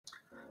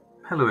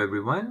Hello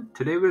everyone.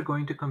 Today we're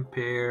going to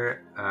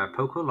compare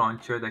Poco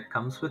Launcher that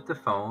comes with the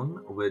phone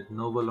with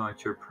Nova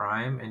Launcher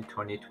Prime in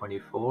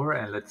 2024,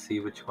 and let's see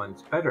which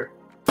one's better.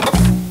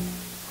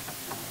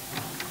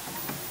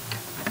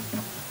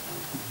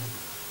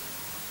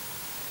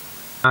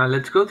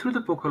 Let's go through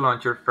the Poco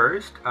Launcher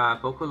first.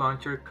 Poco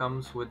Launcher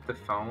comes with the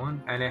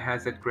phone and it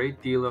has a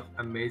great deal of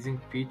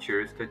amazing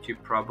features that you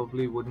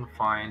probably wouldn't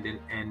find in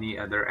any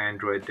other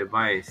Android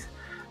device.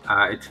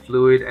 It's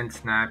fluid and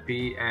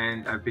snappy,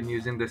 and I've been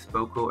using this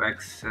Poco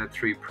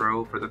X3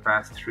 Pro for the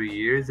past 3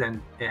 years and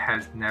it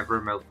has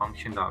never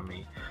malfunctioned on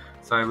me.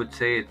 So I would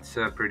say it's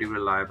pretty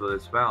reliable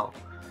as well.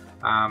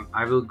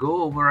 I will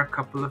go over a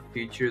couple of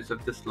features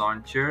of this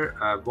launcher.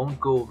 I won't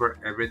go over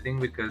everything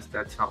because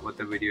that's not what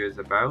the video is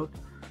about.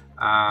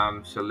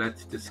 So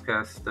let's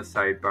discuss the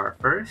sidebar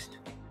first.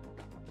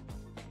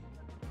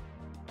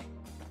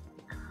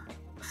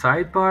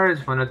 Sidebar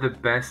is one of the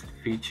best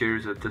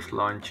features of this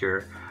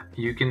launcher.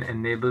 You can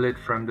enable it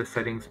from the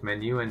settings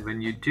menu, and when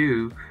you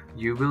do,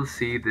 you will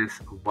see this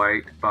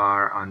white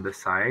bar on the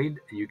side.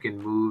 You can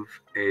move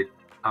it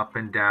up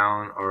and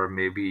down, or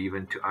maybe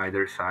even to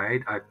either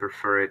side. I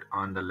prefer it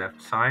on the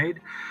left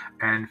side.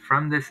 And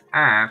from this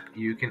app,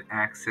 you can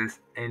access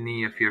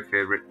any of your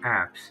favorite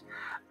apps.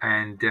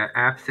 And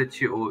apps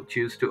that you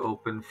choose to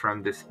open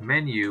from this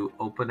menu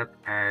open up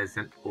as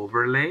an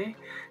overlay,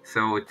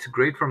 so it's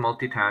great for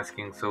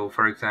multitasking. So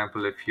for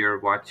example, if you're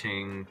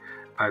watching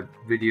a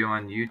video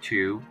on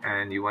YouTube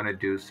and you want to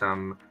do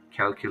some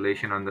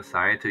calculation on the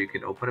side, so you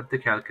can open up the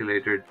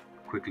calculator,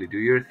 quickly do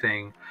your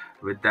thing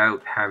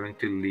without having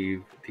to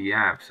leave the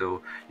app.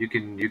 So you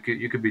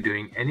could be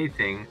doing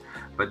anything,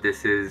 but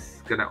this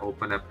is gonna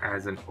open up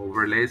as an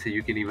overlay, so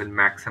you can even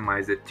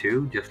maximize it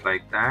too, just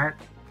like that.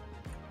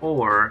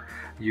 Or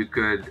you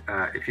could,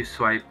 if you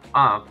swipe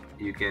up,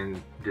 you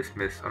can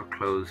dismiss or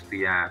close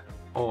the app.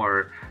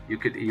 Or you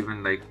could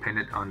even like pin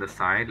it on the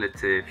side. Let's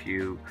say if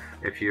you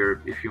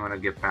want to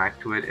get back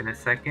to it in a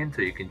second,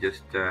 so you can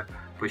just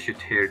push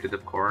it here to the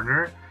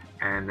corner,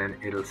 and then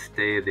it'll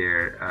stay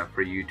there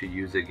for you to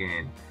use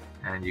again.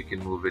 And you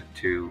can move it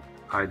to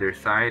either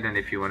side, and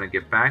if you want to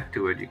get back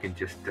to it, you can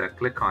just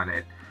click on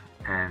it,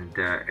 and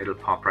it'll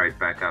pop right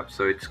back up.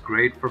 So it's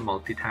great for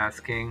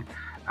multitasking.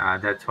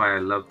 That's why I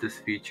love this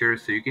feature.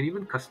 So you can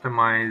even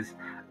customize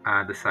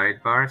the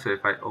sidebar. So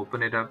if I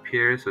open it up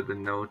here, so the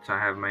notes, I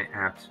have my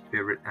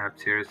favorite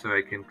apps here, so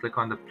I can click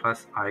on the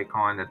plus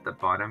icon at the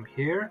bottom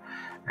here,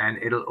 and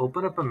it'll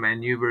open up a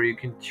menu where you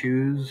can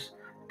choose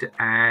to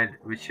add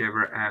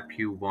whichever app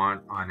you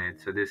want on it.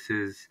 So this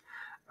is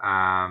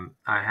I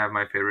have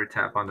my favorite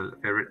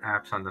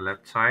apps on the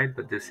left side,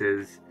 but this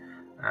is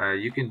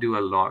you can do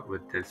a lot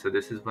with this. So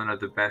this is one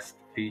of the best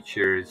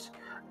features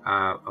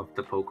of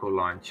the Poco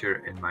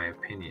Launcher, in my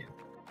opinion.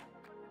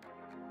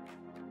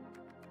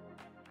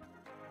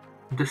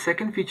 The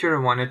second feature I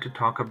wanted to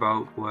talk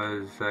about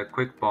was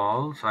quick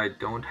balls. I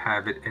don't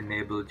have it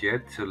enabled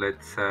yet, so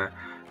let's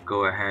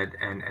go ahead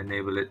and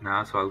enable it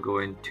now. So I'll go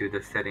into the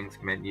settings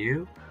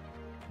menu,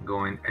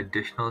 go in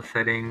additional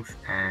settings,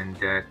 and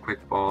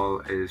quick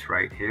ball is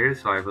right here,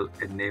 so I will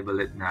enable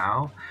it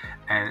now.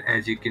 And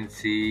as you can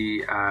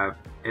see,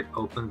 it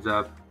opens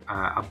up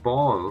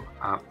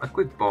a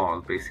quick ball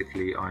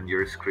basically on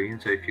your screen.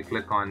 So if you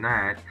click on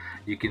that,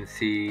 you can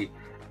see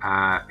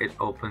it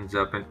opens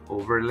up an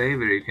overlay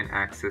where you can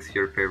access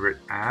your favorite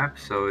app.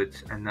 So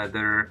it's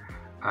another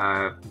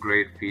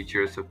great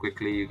feature. So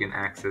quickly you can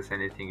access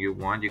anything you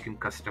want. You can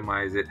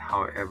customize it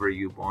however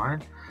you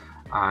want.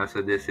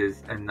 So this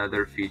is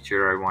another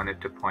feature I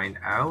wanted to point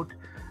out.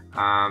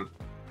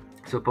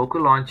 So Poco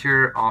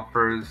Launcher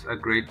offers a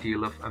great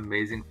deal of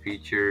amazing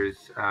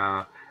features,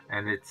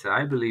 and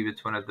I believe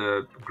it's one of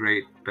the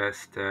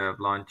best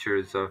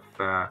launchers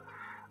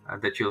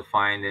that you'll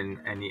find in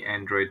any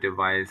Android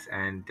device.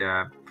 And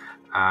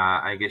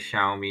I guess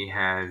Xiaomi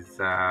has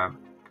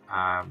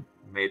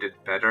made it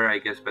better, I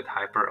guess, with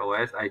Hyper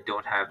OS. I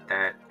don't have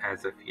that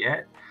as of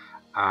yet,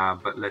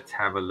 but let's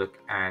have a look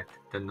at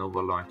the Nova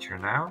Launcher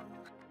now.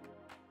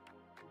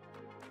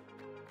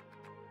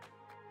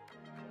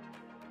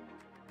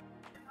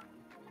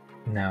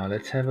 Now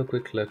let's have a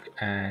quick look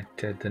at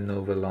the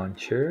Nova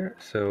Launcher.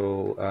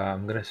 So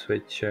I'm going to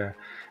switch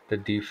the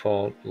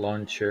default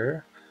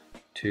launcher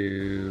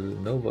to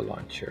Nova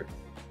Launcher.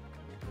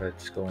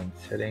 Let's go in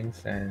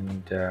settings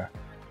and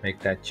make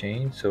that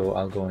change. So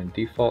I'll go in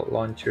default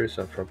launcher.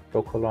 So for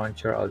Poco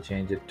Launcher, I'll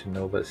change it to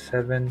Nova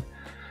 7.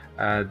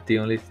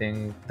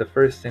 The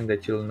first thing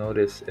that you'll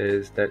notice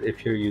is that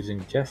if you're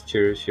using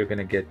gestures, you're going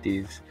to get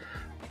these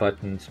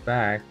buttons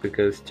back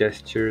because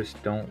gestures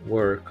don't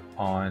work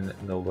on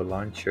Nova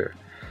Launcher.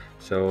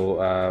 So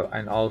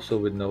and also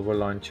with Nova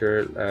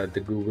Launcher, the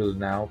Google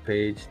Now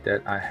page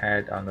that I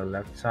had on the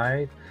left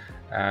side,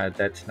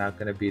 that's not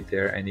going to be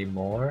there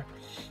anymore.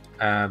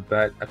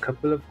 But a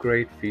couple of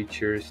great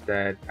features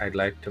that I'd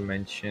like to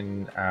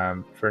mention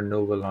for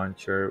Nova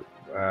Launcher.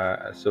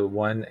 So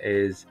one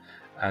is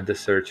the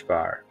search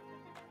bar.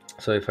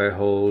 So if I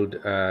hold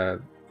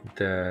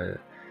the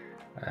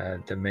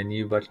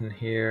menu button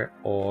here,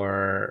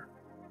 or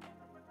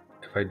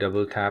if I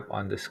double tap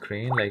on the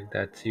screen like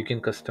that, you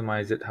can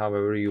customize it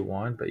however you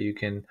want, but you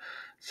can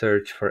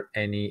search for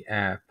any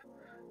app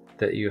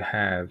that you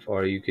have,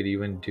 or you could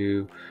even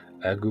do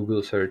a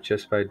Google search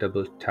just by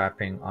double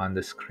tapping on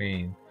the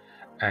screen.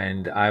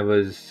 And I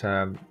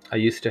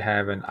used to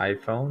have an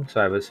iPhone, so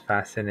I was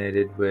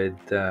fascinated with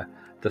the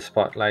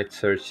spotlight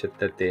search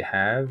that they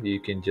have. You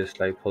can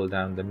just like pull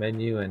down the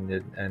menu, and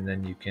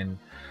then you can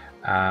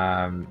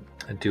um,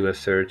 do a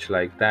search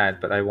like that.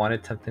 But I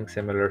wanted something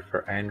similar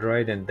for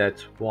Android, and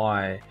that's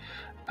why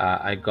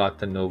I got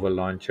the Nova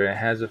launcher. It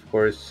has, of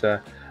course,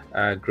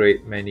 a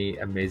great many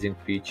amazing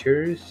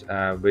features,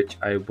 which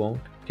I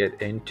won't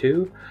get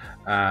into.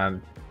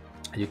 Um,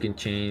 you can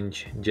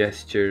change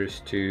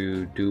gestures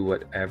to do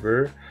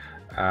whatever,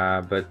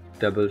 but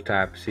double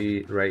tap,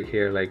 see right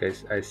here, like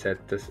I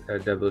set this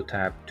double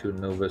tap to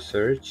Nova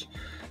search.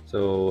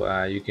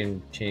 So you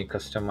can change,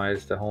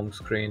 customize the home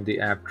screen, the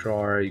app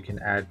drawer, you can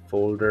add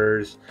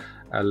folders,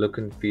 look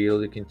and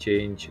feel, you can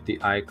change the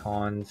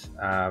icons.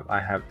 I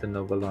have the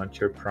Nova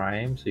Launcher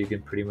Prime, so you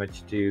can pretty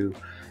much do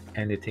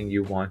anything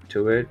you want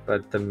to it.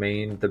 But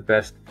the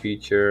best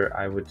feature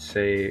I would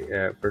say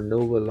for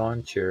Nova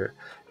Launcher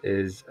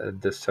is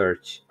the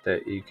search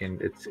that you can.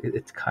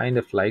 It's kind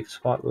of like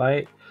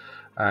Spotlight,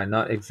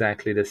 not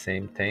exactly the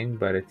same thing,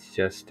 but it's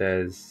just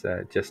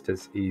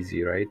as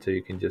easy, right? So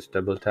you can just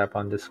double tap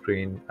on the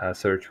screen,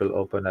 search will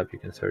open up. You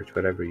can search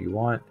whatever you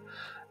want.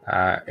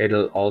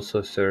 It'll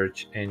also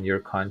search in your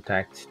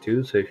contacts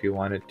too. So if you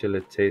wanted to,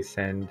 let's say,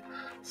 send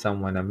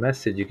someone a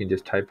message, you can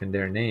just type in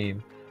their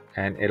name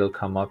and it'll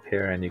come up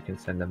here and you can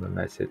send them a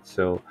message.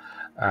 So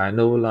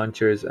Nova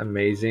Launcher is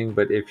amazing,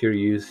 but if you're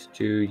used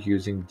to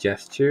using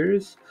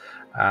gestures,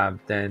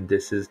 then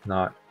this is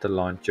not the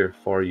launcher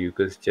for you,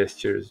 because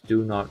gestures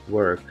do not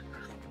work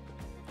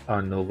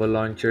on Nova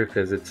Launcher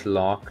because it's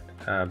locked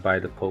by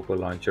the Poco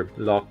Launcher,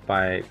 locked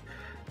by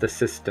the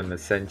system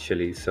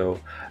essentially. So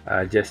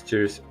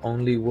gestures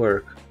only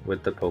work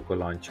with the Poco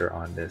Launcher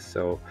on this.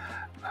 So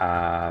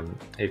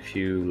if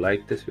you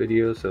like this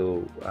video,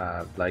 so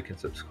like and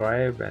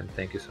subscribe, and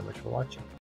thank you so much for watching.